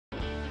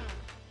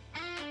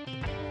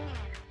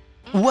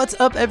What's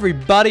up,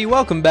 everybody?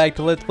 Welcome back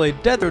to Let's Play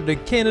Death Road to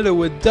Canada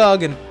with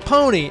Dog and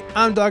Pony.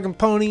 I'm Dog and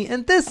Pony,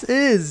 and this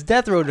is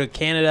Death Road to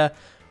Canada.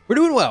 We're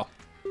doing well.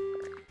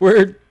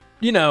 We're,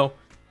 now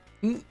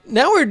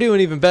we're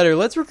doing even better.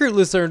 Let's recruit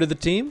Lucerne to the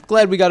team.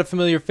 Glad we got a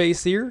familiar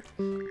face here.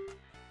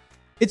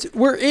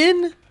 We're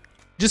in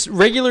just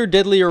regular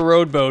Deadly or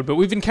Road mode, but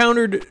we've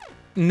encountered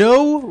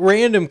no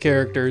random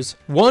characters,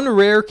 one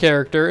rare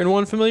character, and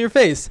one familiar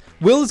face.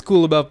 Will is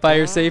cool about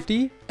fire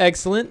safety,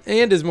 excellent,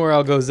 and his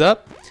morale goes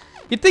up.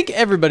 You'd think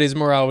everybody's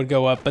morale would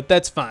go up, but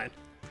that's fine.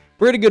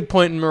 We're at a good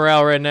point in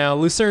morale right now.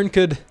 Lucerne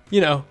could,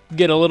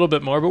 get a little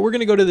bit more, but we're going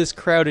to go to this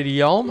crowded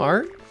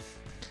Walmart.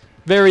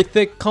 Very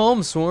thick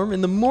calm swarm in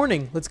the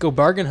morning. Let's go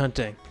bargain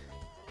hunting.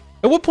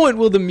 At what point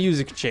will the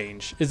music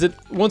change? Is it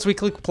once we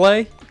click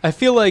play? I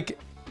feel like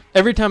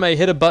every time I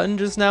hit a button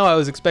just now, I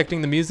was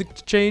expecting the music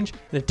to change,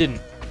 and it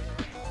didn't.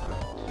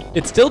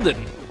 It still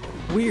didn't.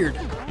 Weird.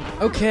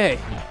 Okay.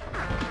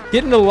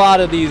 Getting a lot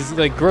of these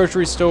like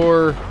grocery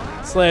store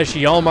 /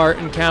 Walmart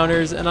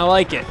encounters, and I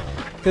like it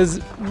because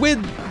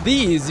with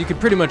these you can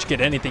pretty much get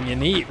anything you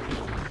need.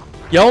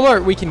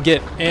 Walmart, we can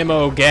get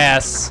ammo,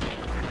 gas,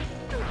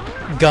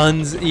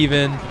 guns,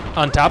 even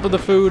on top of the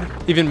food,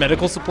 even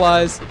medical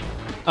supplies.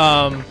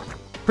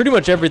 Pretty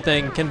much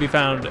everything can be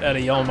found at a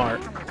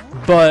Walmart,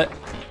 but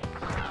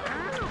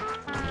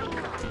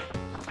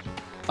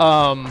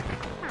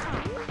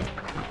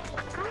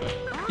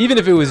even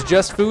if it was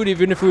just food,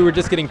 even if we were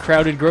just getting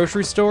crowded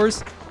grocery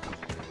stores,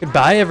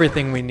 buy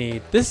everything we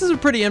need. This is a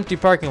pretty empty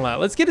parking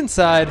lot. Let's get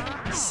inside,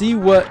 see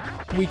what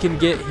we can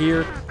get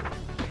here.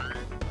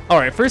 All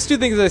right, first two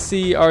things I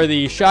see are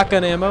the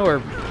shotgun ammo,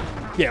 or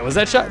yeah,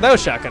 that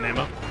was shotgun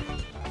ammo.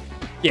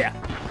 Yeah,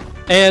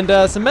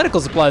 and some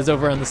medical supplies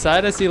over on the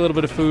side. I see a little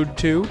bit of food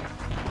too.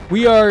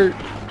 We are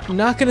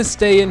not gonna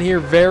stay in here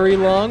very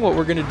long. What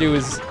we're gonna do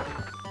is,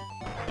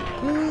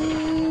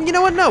 you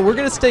know what? No, we're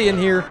gonna stay in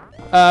here.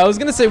 I was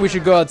gonna say we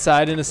should go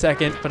outside in a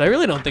second, but I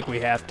really don't think we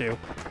have to.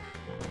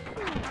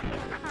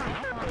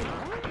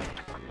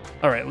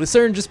 All right,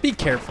 Lucerne, just be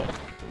careful.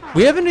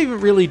 We haven't even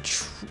really,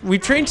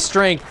 we've trained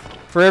strength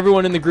for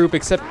everyone in the group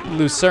except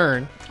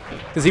Lucerne,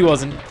 because he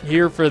wasn't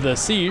here for the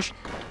siege.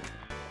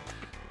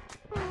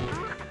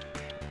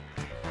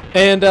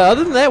 And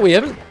other than that, we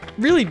haven't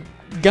really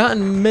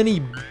gotten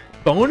many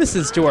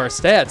bonuses to our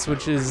stats,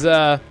 which is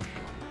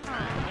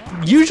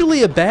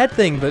usually a bad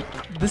thing, but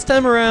this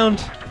time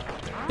around,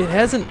 it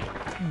hasn't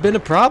been a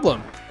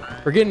problem.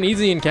 We're getting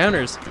easy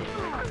encounters.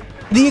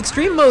 The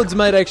extreme modes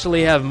might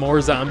actually have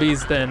more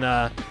zombies than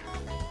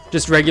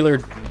just regular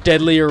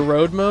Deadly or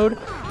Road mode.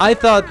 I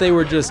thought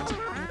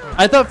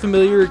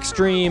Familiar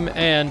Extreme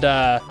and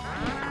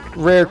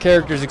Rare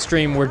Characters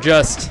Extreme were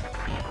just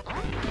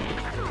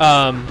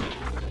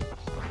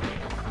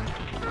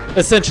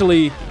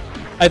essentially,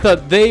 I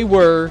thought they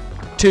were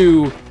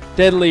to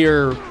Deadly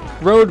or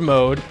Road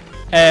mode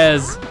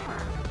as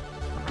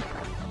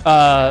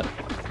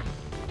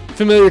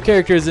Familiar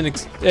Characters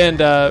and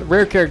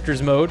Rare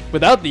Characters mode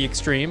without the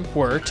extreme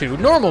were to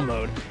normal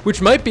mode,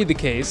 which might be the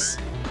case,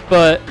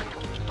 but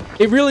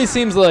it really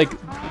seems like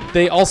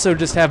they also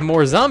just have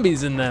more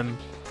zombies in them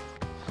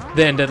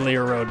than Deadly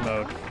or Road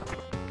mode.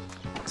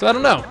 So I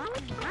don't know.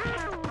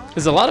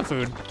 There's a lot of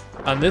food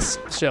on this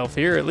shelf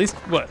here, at least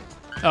what?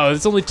 Oh,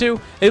 it's only two?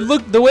 It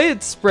looked, the way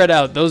it's spread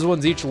out, those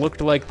ones each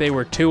looked like they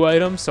were 2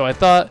 items, so I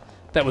thought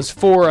that was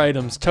 4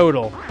 items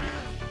total.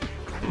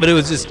 But it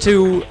was just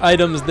 2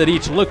 items that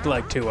each looked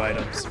like 2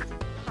 items.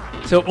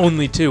 So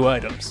only 2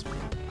 items.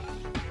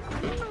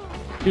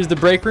 Here's the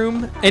break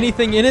room.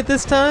 Anything in it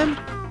this time?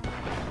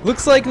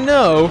 Looks like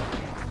no.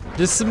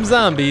 Just some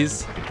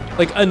zombies.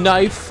 Like a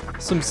knife,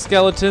 some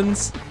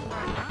skeletons.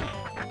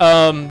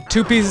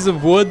 2 pieces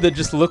of wood that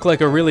just look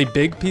like a really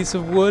big piece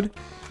of wood.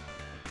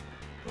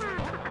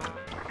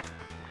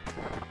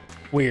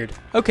 Weird.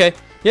 Okay.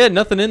 Yeah,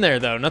 nothing in there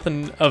though.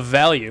 Nothing of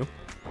value.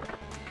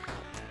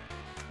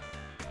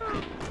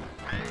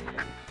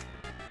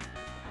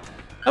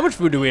 How much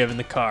food do we have in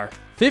the car?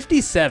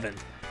 57,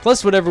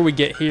 plus whatever we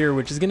get here,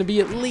 which is gonna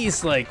be at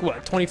least like,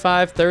 what,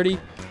 25, 30?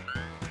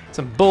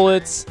 Some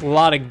bullets, a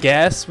lot of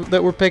gas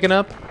that we're picking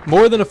up.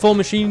 More than a full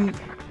machine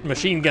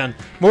gun.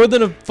 More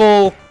than a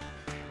full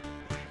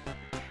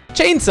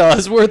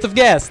chainsaw's worth of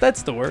gas.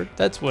 That's the word,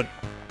 that's what,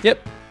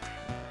 yep.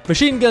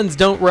 Machine guns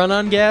don't run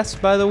on gas,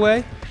 by the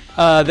way.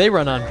 They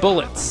run on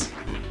bullets.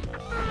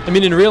 I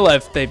mean, in real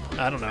life, I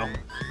don't know.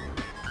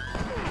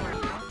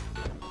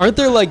 Aren't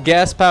there like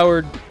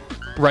gas-powered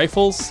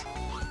rifles?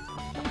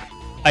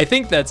 I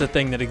think that's a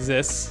thing that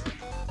exists.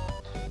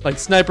 Like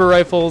sniper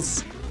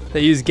rifles,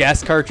 they use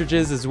gas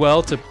cartridges as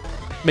well to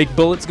make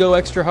bullets go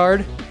extra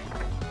hard.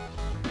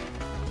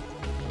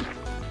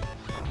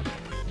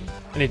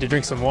 I need to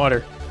drink some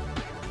water.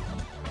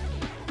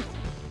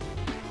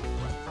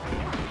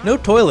 No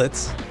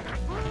toilets.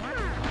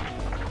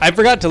 I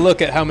forgot to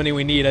look at how many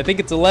we need. I think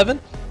it's 11.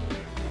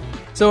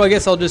 So I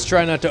guess I'll just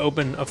try not to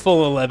open a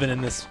full 11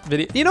 in this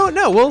video. You know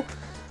what?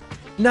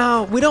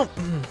 No, we don't.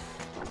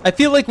 I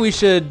feel like we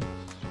should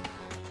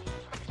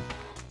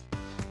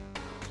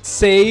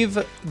save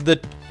the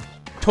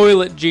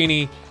Toilet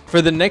Genie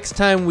for the next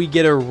time we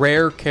get a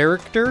rare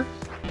character.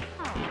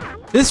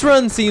 This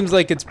run seems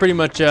like it's pretty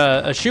much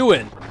a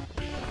shoo-in.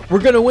 We're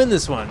gonna win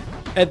this one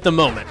at the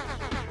moment.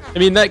 I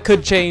mean, that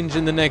could change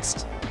in the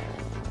next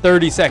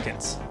 30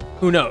 seconds.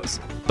 Who knows?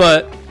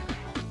 But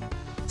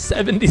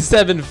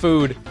 77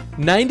 food,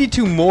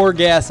 92 more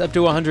gas up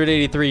to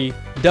 183,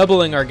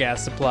 doubling our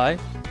gas supply,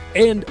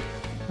 and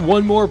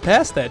one more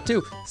past that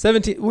too.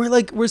 17.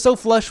 We're so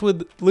flush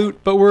with loot,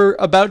 but we're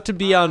about to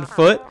be on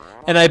foot,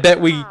 and I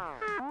bet we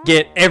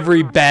get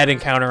every bad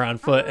encounter on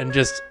foot and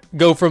just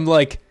go from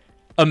like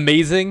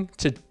amazing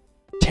to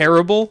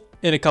terrible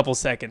in a couple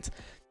seconds.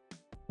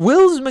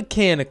 Will's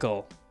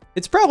mechanical.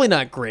 It's probably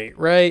not great,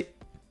 right?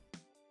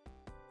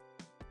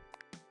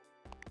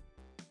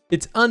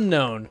 It's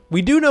unknown.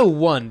 We do know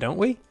one, don't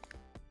we?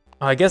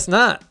 Oh, I guess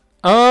not.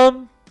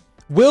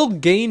 Will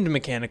gained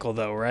mechanical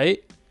though,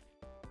 right?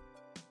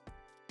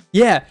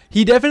 Yeah,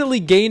 he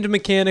definitely gained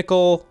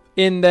mechanical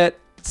in that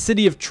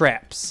City of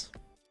Traps.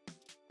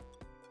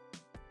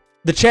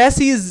 The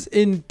chassis is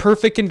in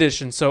perfect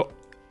condition, so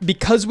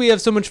because we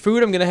have so much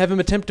food, I'm gonna have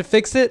him attempt to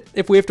fix it.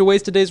 If we have to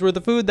waste a day's worth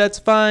of food, that's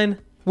fine.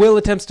 Will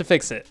attempts to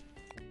fix it.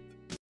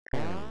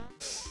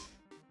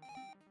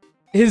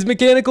 His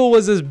mechanical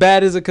was as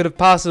bad as it could have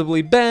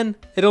possibly been.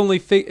 It only,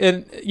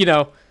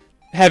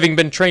 having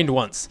been trained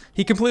once.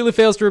 He completely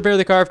fails to repair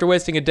the car after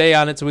wasting a day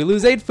on it, so we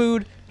lose 8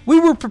 food.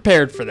 We were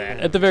prepared for that,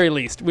 at the very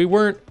least. We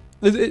were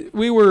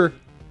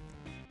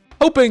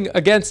hoping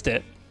against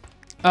it.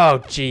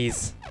 Oh,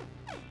 jeez.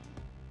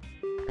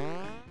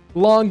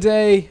 Long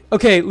day.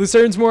 Okay,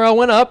 Lucerne's morale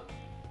went up.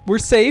 We're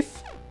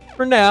safe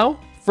for now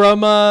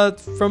from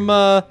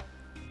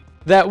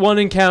that one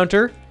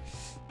encounter.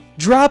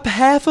 Drop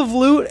half of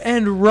loot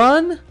and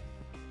run?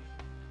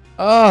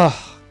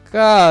 Oh,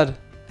 God.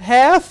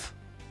 Half?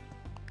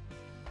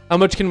 How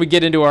much can we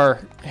get into our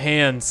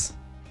hands?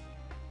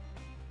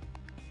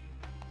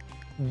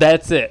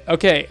 That's it.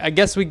 Okay, I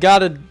guess we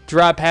gotta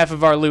drop half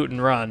of our loot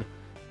and run.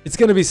 It's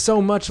gonna be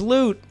so much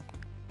loot.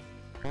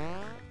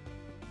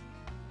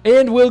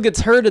 And Will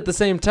gets hurt at the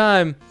same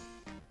time.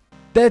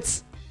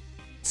 That's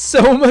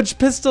so much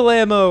pistol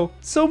ammo.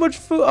 So much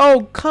food.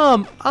 Oh,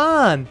 come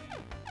on.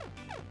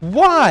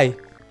 Why?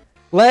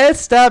 Let's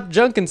stop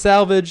junk and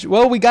salvage.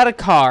 Well, we got a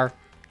car,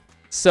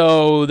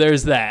 so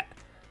there's that.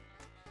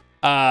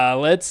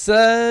 Let's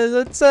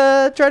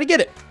try to get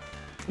it.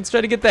 Let's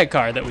try to get that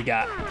car that we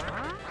got.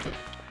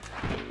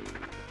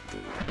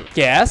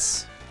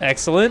 Gas,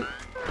 excellent.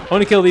 I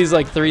want to kill these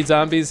like 3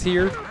 zombies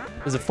here.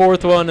 There's a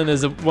 4th one, and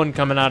there's one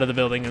coming out of the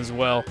building as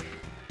well.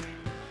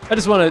 I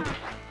just want to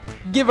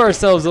give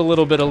ourselves a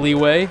little bit of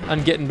leeway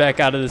on getting back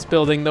out of this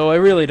building, though I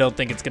really don't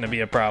think it's going to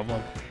be a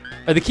problem.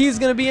 Are the keys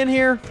going to be in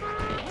here?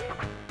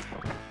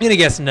 I'm going to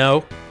guess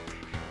no.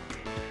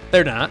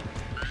 They're not.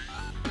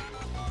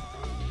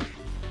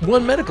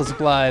 1 medical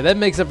supply. That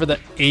makes up for the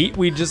 8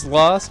 we just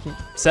lost.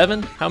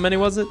 7? How many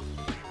was it?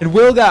 And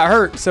Will got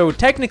hurt, so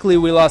technically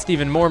we lost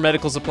even more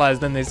medical supplies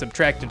than they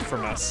subtracted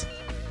from us.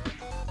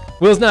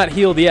 Will's not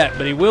healed yet,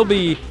 but he will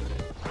be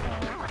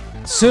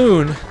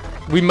soon.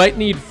 We might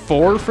need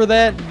 4 for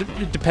that.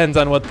 It depends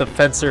on what the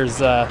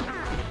fencer's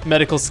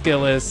medical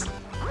skill is.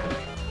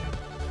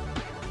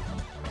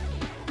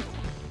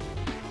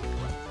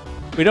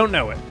 We don't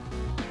know it.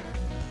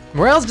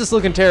 Morale's just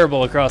looking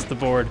terrible across the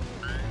board.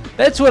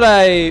 That's what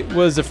I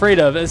was afraid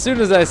of. As soon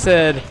as I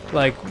said,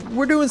 like,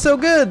 we're doing so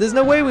good, there's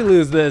no way we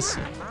lose this.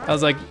 I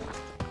was like,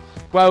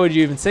 why would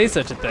you even say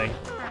such a thing?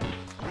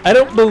 I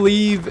don't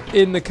believe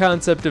in the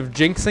concept of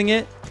jinxing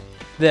it,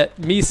 that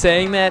me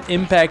saying that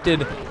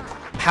impacted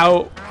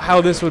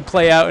how this would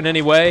play out in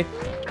any way.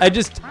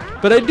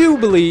 But I do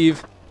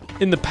believe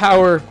in the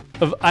power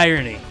of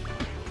irony.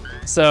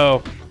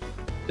 So,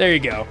 there you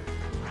go.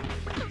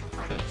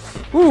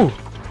 Ooh,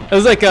 it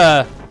was like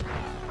a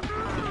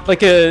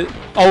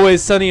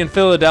Always Sunny in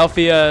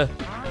Philadelphia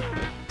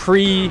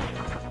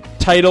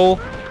pre-title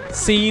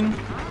scene.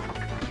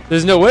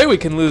 There's no way we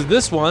can lose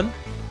this one.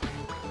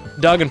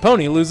 Dog and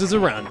Pony loses a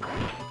run.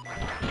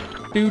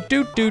 Do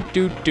do do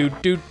do do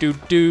do do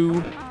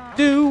do do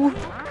do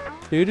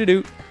do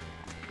do.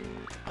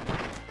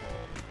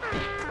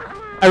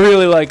 I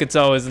really like It's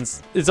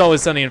Always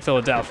Sunny in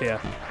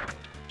Philadelphia.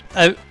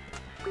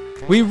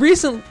 We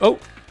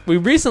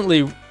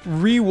recently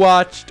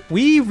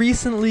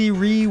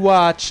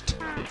rewatched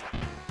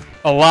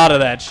a lot of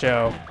that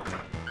show.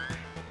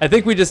 I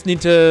think we just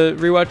need to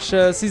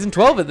rewatch season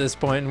 12 at this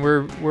point, and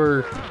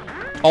we're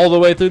all the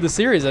way through the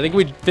series. I think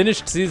we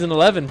finished season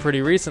 11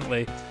 pretty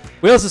recently.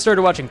 We also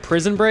started watching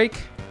Prison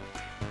Break.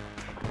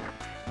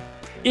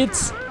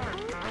 It's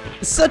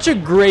such a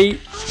great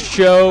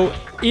show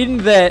in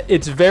that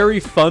it's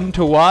very fun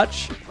to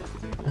watch,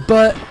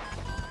 but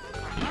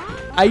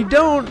I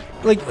don't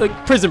like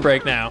Prison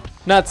Break now,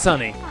 not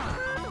Sunny.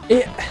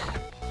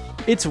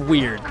 It's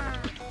weird.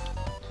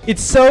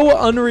 It's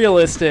so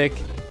unrealistic,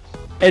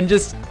 and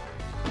just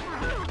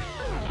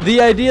the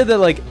idea that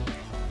like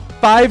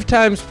 5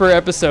 times per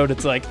episode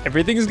it's like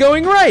everything's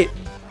going right.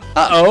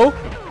 Uh-oh,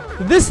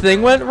 this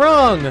thing went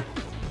wrong.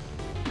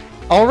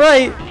 all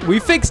right, we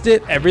fixed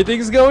it.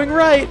 Everything's going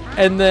right.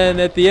 And then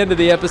at the end of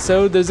the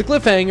episode, there's a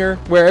cliffhanger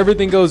where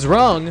everything goes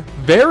wrong.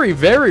 Very,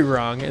 very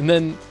wrong. And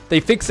then they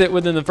fix it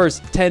within the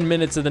first 10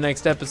 minutes of the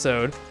next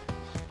episode.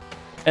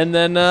 And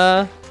then,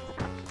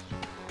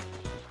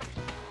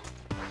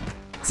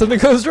 something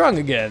goes wrong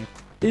again.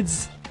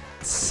 It's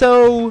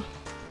so,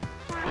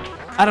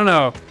 I don't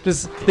know.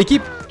 Just, I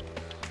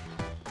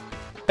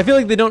feel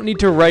like they don't need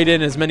to write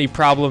in as many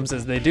problems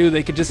as they do.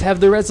 They could just have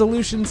the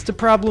resolutions to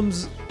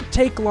problems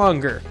take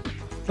longer.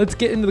 Let's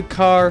get into the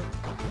car.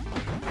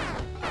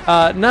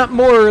 Not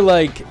more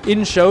like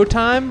in show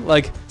time.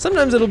 Like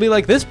sometimes it'll be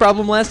like this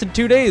problem lasted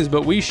 2 days,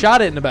 but we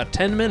shot it in about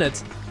 10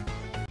 minutes.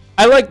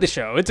 I like the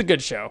show. It's a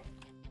good show.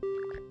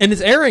 And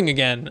it's airing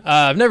again.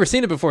 I've never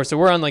seen it before, so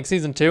we're on like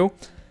season 2.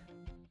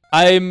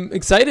 I'm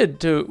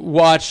excited to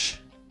watch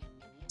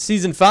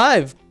season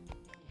 5.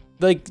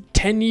 Like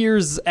 10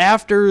 years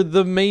after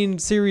the main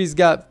series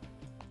got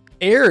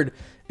aired.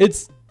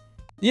 It's,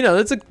 you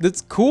know,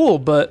 that's cool,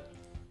 but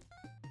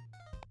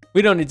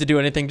we don't need to do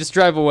anything. Just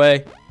drive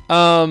away.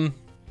 Yeah,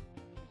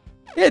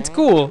 it's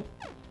cool.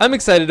 I'm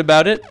excited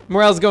about it.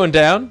 Morale's going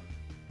down,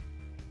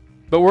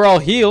 but we're all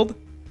healed.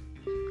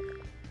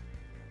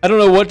 I don't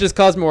know what just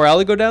caused morale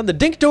to go down. The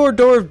Dink Door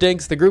of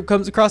Dinks. The group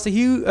comes across a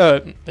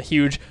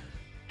huge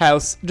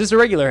house, just a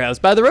regular house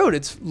by the road.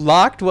 It's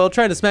locked. While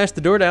trying to smash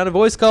the door down, a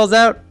voice calls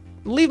out,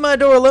 "Leave my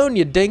door alone,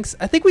 you dinks."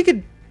 I think we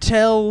could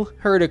tell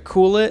her to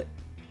cool it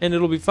and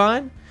it'll be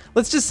fine.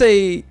 Let's just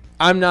say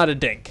I'm not a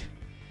dink.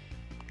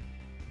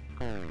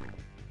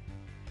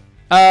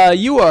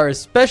 You are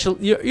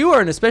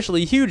an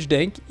especially huge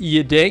dink,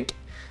 you dink.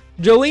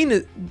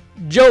 Jolin,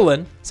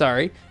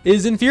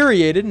 is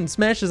infuriated and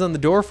smashes on the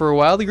door for a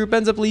while. The group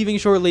ends up leaving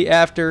shortly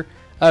after.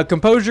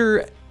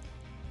 Composure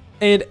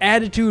and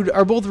attitude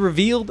are both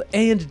revealed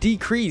and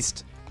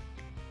decreased.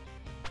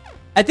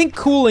 I think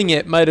cooling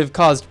it might have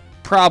caused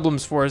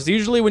problems for us.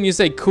 Usually when you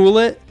say cool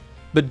it,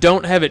 but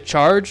don't have it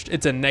charged,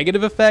 it's a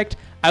negative effect.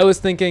 I was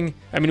thinking,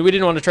 I mean, we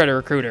didn't want to try to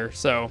recruit her,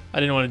 so I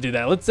didn't want to do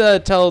that.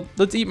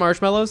 Let's eat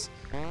marshmallows.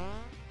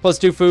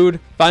 +2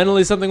 food.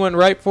 Finally, something went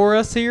right for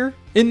us here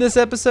in this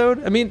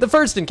episode. I mean, the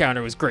first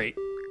encounter was great.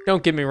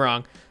 Don't get me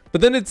wrong.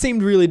 But then it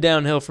seemed really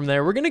downhill from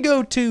there. We're going to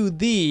go to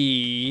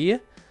the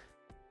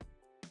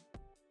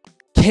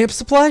camp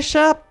supply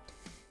shop.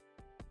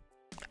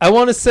 I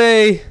want to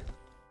say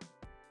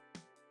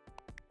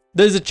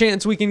there's a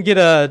chance we can get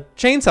a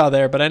chainsaw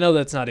there, but I know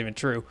that's not even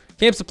true.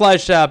 Camp supply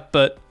shop,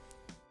 but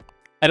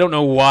I don't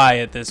know why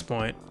at this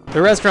point.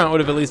 The restaurant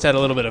would have at least had a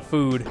little bit of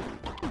food.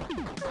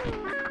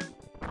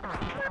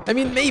 I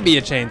mean, maybe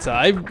a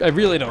chainsaw. I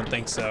really don't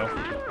think so.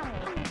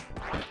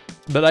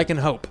 But I can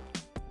hope.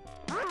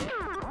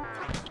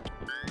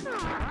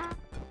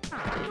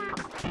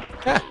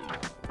 Ah,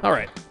 all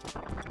right.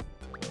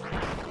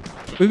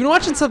 We've been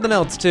watching something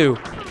else too.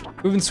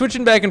 We've been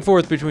switching back and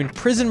forth between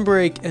Prison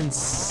Break and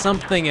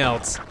something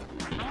else.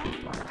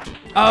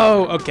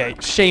 Oh, okay,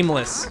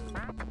 Shameless,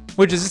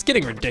 which is just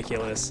getting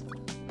ridiculous.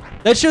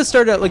 That show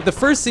started out, like the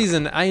first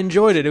season, I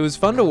enjoyed it. It was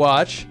fun to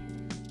watch.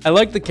 I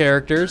liked the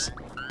characters.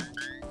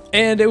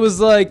 And it was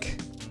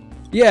like,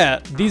 yeah,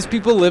 these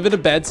people live in a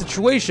bad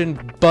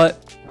situation,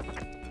 but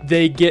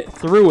they get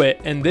through it,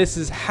 and this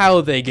is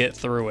how they get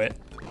through it.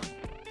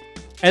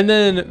 And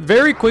then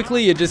very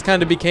quickly, it just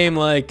kind of became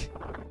like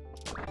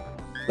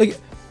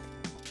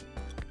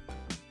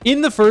in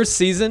the first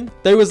season,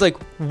 there was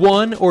like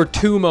 1 or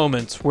 2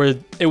 moments where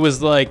it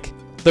was like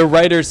the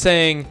writer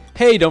saying,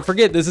 hey, don't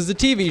forget, this is a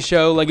TV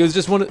show. Like it was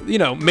just one, you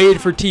know,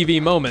 made for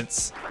TV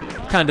moments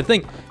kind of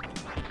thing.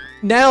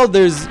 Now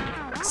there's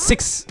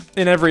 6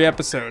 in every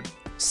episode.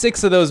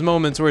 6 of those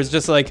moments where it's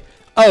just like,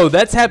 oh,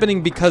 that's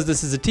happening because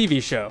this is a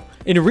TV show.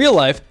 In real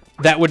life,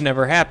 that would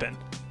never happen.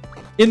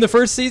 In the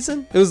first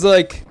season, it was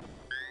like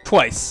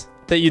twice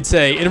that you'd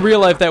say, in real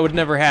life, that would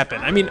never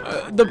happen. I mean,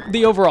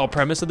 the overall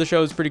premise of the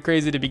show is pretty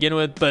crazy to begin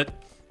with, but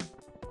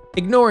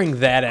ignoring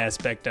that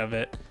aspect of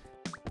it,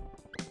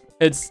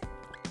 it's,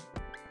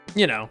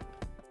 you know,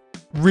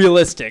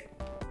 realistic.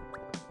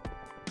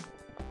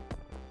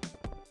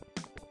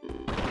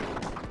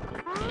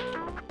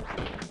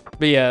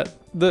 But yeah,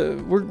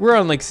 we're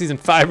on like season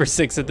 5 or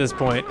 6 at this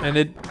point,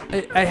 and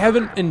I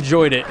haven't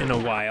enjoyed it in a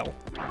while.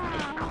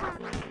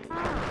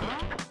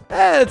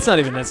 It's not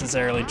even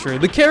necessarily true.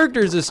 The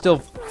characters are still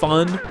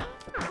fun,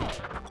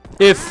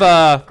 if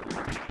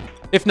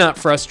not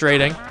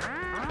frustrating.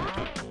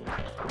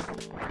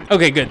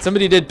 Okay, good.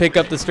 Somebody did pick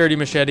up the sturdy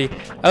machete.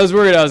 I was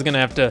worried I was gonna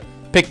have to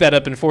pick that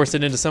up and force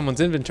it into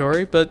someone's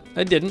inventory, but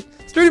I didn't.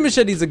 Sturdy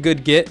machete's a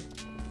good get.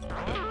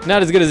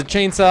 Not as good as a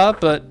chainsaw,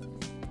 but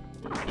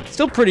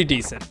still pretty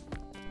decent.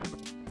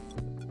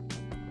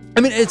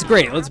 I mean, it's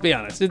great, let's be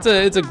honest. It's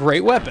a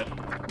great weapon.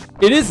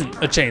 It isn't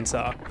a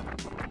chainsaw,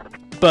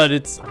 but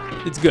it's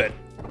good.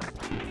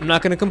 I'm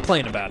not gonna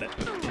complain about it.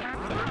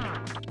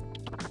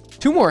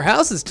 2 more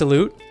houses to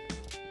loot.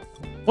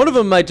 One of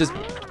them might just,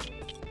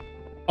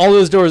 all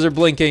those doors are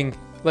blinking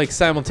like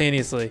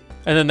simultaneously,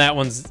 and then that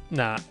one's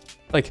not.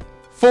 Like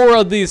 4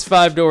 of these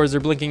 5 doors are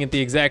blinking at the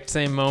exact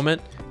same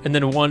moment, and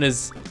then one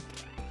is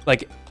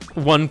like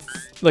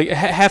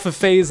half a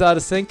phase out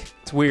of sync.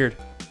 It's weird.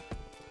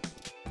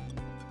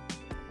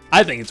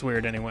 I think it's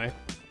weird anyway.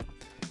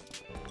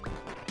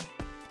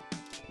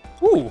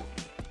 Ooh.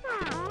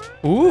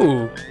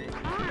 Ooh.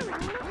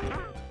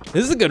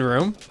 This is a good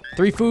room.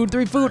 3 food,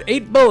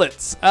 8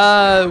 bullets.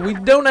 We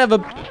don't have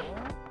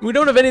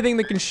anything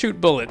that can shoot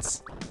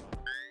bullets.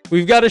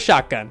 We've got a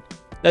shotgun.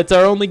 That's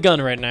our only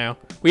gun right now.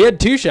 We had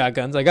 2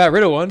 shotguns. I got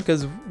rid of one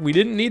because we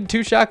didn't need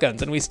 2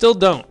 shotguns, and we still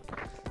don't.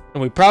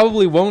 And we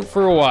probably won't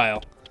for a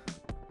while.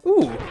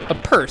 Ooh, a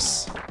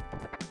purse.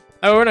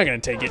 Oh, we're not gonna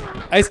take it.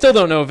 I still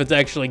don't know if it's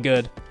actually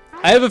good.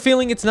 I have a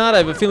feeling it's not. I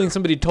have a feeling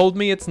somebody told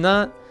me it's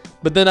not.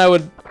 But then I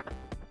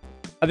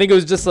think it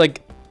was just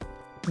like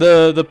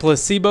the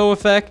placebo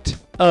effect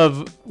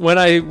of when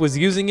I was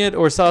using it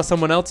or saw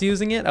someone else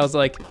using it. I was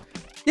like,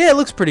 yeah, it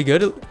looks pretty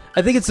good.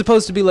 I think it's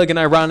supposed to be like an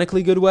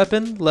ironically good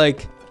weapon.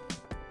 Like,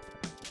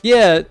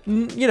 yeah,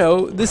 you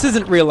know, this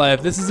isn't real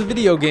life. This is a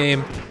video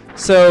game.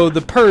 So the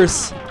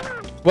purse,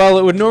 while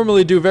it would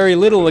normally do very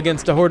little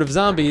against a horde of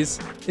zombies,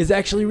 is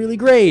actually really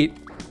great.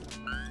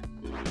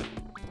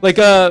 Like,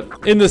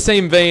 in the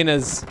same vein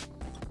as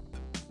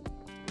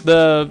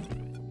the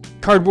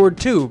cardboard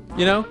tube,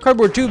 you know?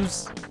 Cardboard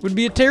tubes would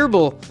be a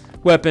terrible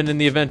weapon in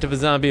the event of a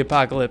zombie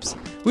apocalypse.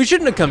 We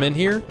shouldn't have come in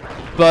here,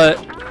 but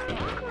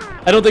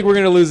I don't think we're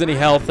gonna lose any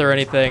health or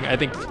anything. I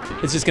think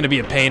it's just gonna be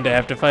a pain to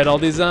have to fight all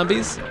these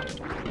zombies.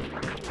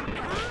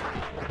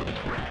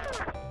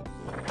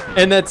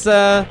 And that's,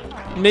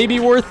 maybe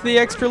worth the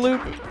extra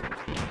loot?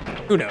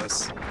 Who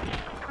knows?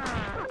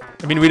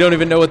 I mean, we don't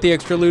even know what the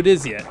extra loot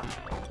is yet.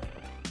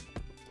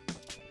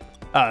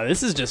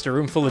 This is just a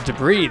room full of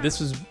debris. This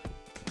was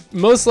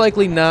most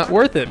likely not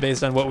worth it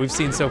based on what we've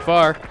seen so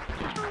far.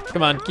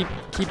 Come on,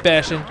 keep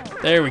bashing.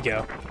 There we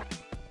go.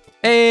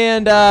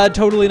 And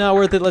totally not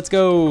worth it. Let's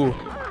go.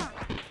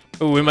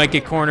 Oh, we might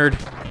get cornered.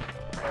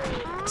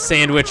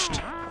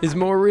 Sandwiched is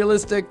more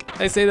realistic.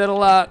 I say that a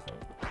lot.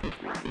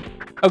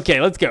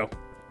 Okay, let's go.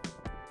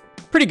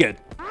 Pretty good.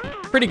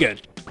 Pretty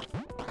good.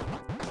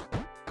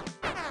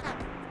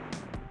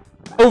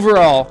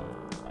 Overall,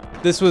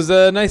 this was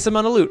a nice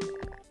amount of loot.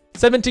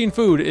 17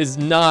 food is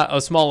not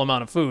a small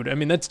amount of food. I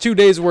mean, that's 2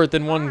 days worth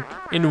in one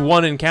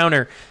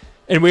encounter,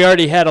 and we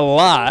already had a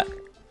lot.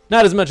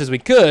 Not as much as we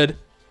could.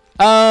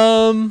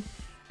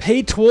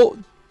 Pay toll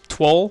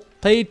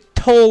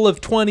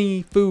of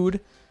 20 food.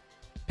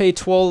 Pay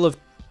toll of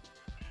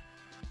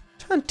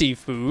 20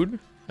 food.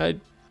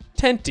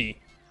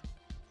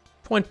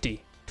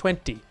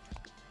 20.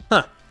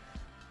 Huh.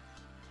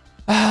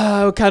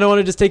 I kind of want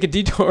to just take a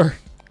detour.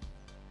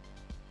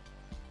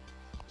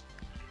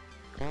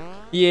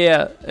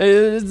 Yeah,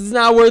 it's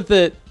not worth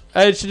it.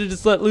 I should have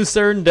just let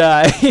Lucerne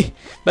die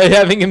by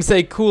having him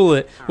say cool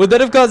it. Would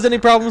that have caused any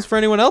problems for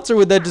anyone else, or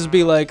would that just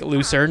be like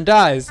Lucerne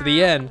dies,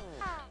 the end?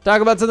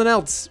 Talk about something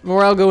else.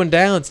 Morale going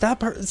down.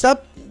 Stop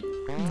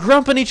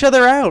grumping each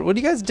other out. What are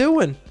you guys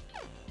doing?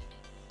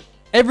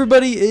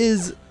 Everybody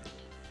is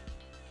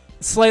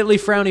slightly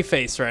frowny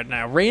face right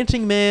now.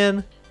 Ranting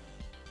man.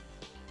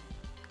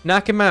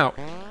 Knock him out.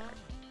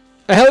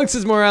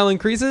 Alex's morale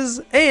increases,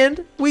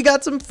 and we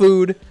got some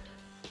food.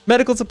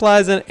 Medical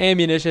supplies and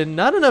ammunition.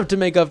 Not enough to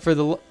make up for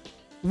the...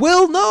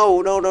 Will,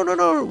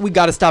 no. We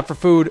gotta stop for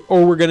food,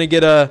 or we're gonna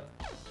get a...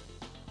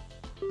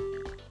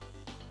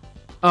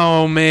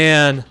 Oh,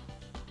 man.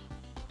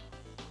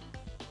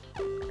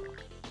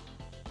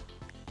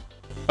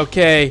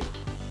 Okay.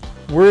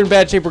 We're in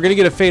bad shape. We're gonna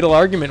get a fatal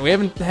argument. We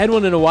haven't had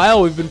one in a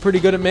while. We've been pretty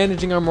good at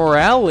managing our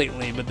morale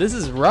lately, but this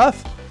is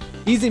rough.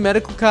 Easy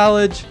medical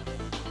college.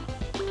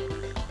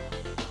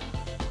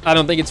 I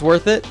don't think it's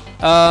worth it.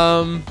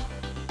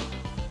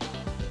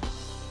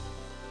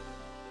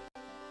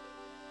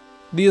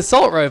 The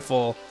assault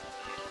rifle.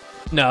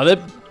 No, that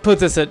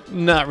puts us at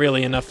not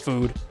really enough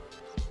food.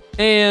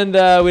 And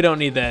we don't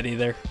need that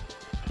either.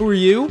 Who are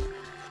you?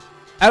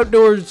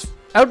 Outdoor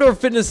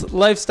fitness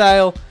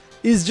lifestyle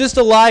is just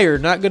a liar.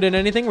 Not good at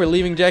anything. We're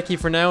leaving Jackie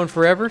for now and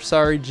forever.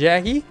 Sorry,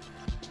 Jackie.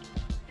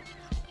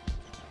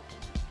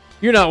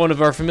 You're not one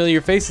of our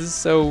familiar faces,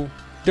 so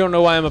don't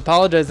know why I'm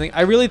apologizing.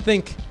 I really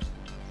think...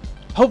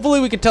 Hopefully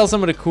we could tell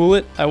someone to cool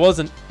it. I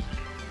wasn't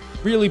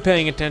really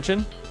paying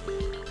attention.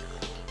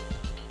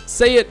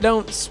 Say it,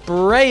 don't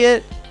spray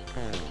it.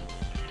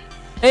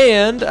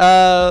 And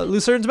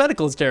Lucerne's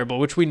medical is terrible,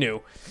 which we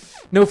knew.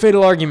 No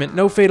fatal argument,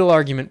 no fatal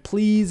argument.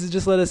 Please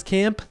just let us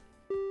camp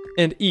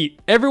and eat.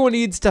 Everyone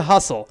needs to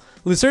hustle.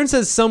 Lucerne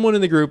says someone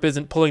in the group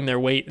isn't pulling their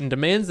weight and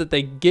demands that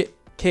they get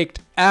kicked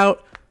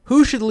out.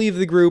 Who should leave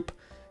the group?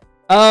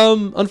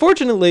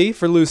 Unfortunately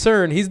for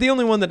Lucerne, he's the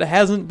only one that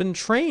hasn't been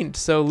trained,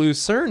 so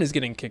Lucerne is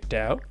getting kicked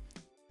out.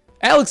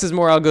 Alex's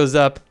morale goes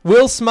up.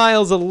 Will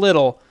smiles a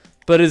little,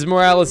 but his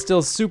morale is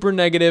still super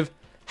negative.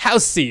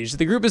 House siege.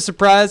 The group is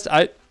surprised.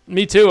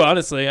 Me too,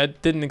 honestly. I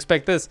didn't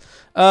expect this.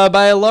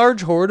 By a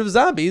large horde of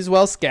zombies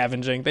while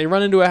scavenging. They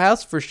run into a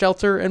house for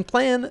shelter and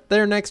plan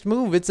their next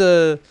move. It's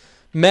a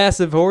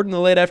massive horde in the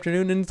late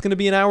afternoon, and it's going to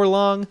be an hour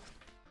long.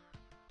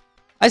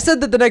 I said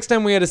that the next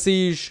time we had a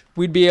siege,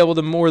 we'd be able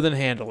to more than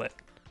handle it.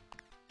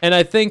 And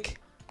I think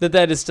that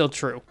that is still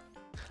true.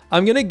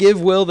 I'm gonna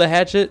give Will the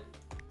hatchet.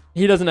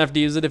 He doesn't have to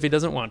use it if he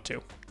doesn't want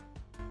to.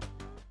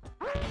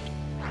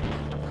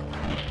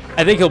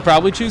 I think he'll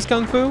probably choose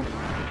Kung Fu.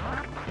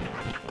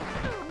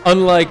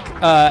 Unlike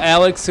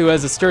Alex, who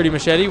has a sturdy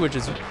machete, which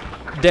is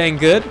dang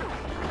good.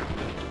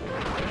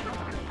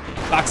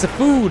 Box of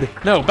food.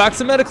 No, box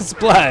of medical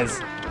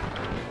supplies.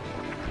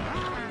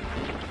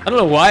 I don't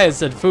know why I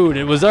said food.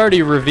 It was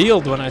already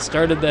revealed when I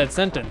started that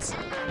sentence.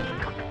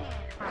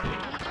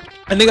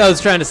 I think I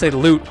was trying to say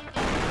loot,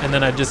 and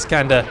then I just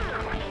kind of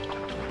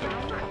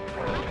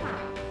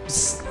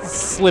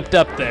slipped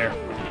up there.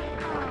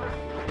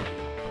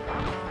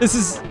 This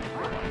is,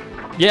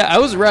 yeah, I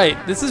was right.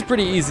 This is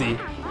pretty easy.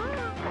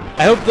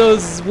 I hope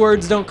those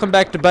words don't come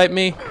back to bite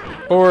me,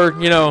 or,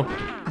 you know,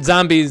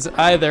 zombies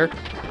either.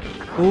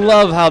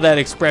 Love how that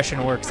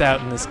expression works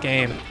out in this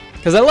game,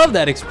 because I love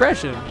that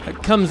expression.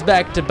 It comes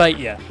back to bite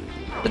ya.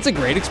 That's a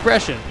great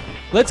expression.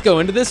 Let's go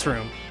into this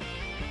room.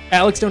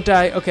 Alex, don't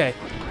die. Okay,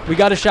 we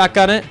got a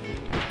shotgun it.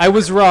 I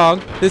was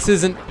wrong. This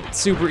isn't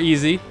super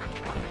easy.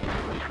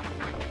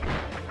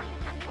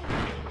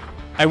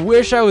 I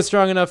wish I was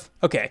strong enough.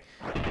 Okay,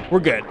 we're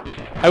good.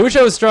 I wish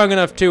I was strong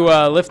enough to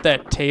lift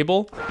that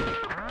table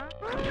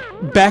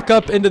back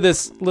up into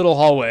this little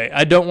hallway.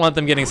 I don't want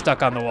them getting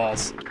stuck on the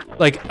walls.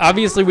 Like,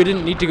 obviously we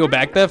didn't need to go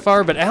back that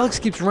far, but Alex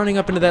keeps running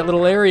up into that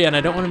little area and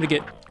I don't want him to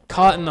get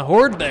caught in the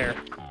horde there.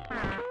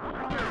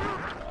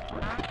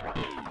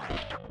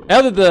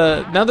 Now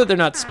that they're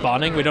not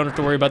spawning, we don't have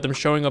to worry about them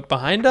showing up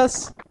behind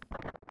us,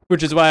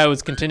 which is why I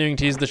was continuing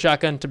to use the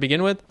shotgun to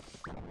begin with.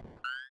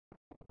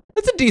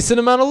 That's a decent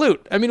amount of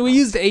loot. I mean, we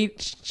used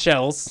 8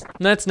 shells,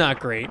 and that's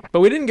not great, but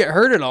we didn't get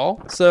hurt at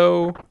all,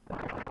 so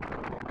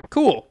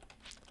cool.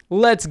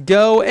 Let's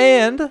go,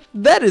 and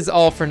that is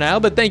all for now,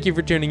 but thank you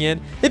for tuning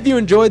in. If you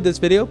enjoyed this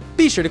video,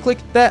 be sure to click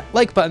that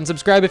like button,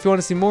 subscribe if you want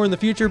to see more in the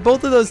future.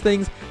 Both of those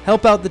things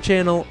help out the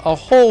channel a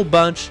whole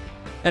bunch,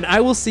 and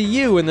I will see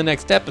you in the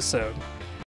next episode.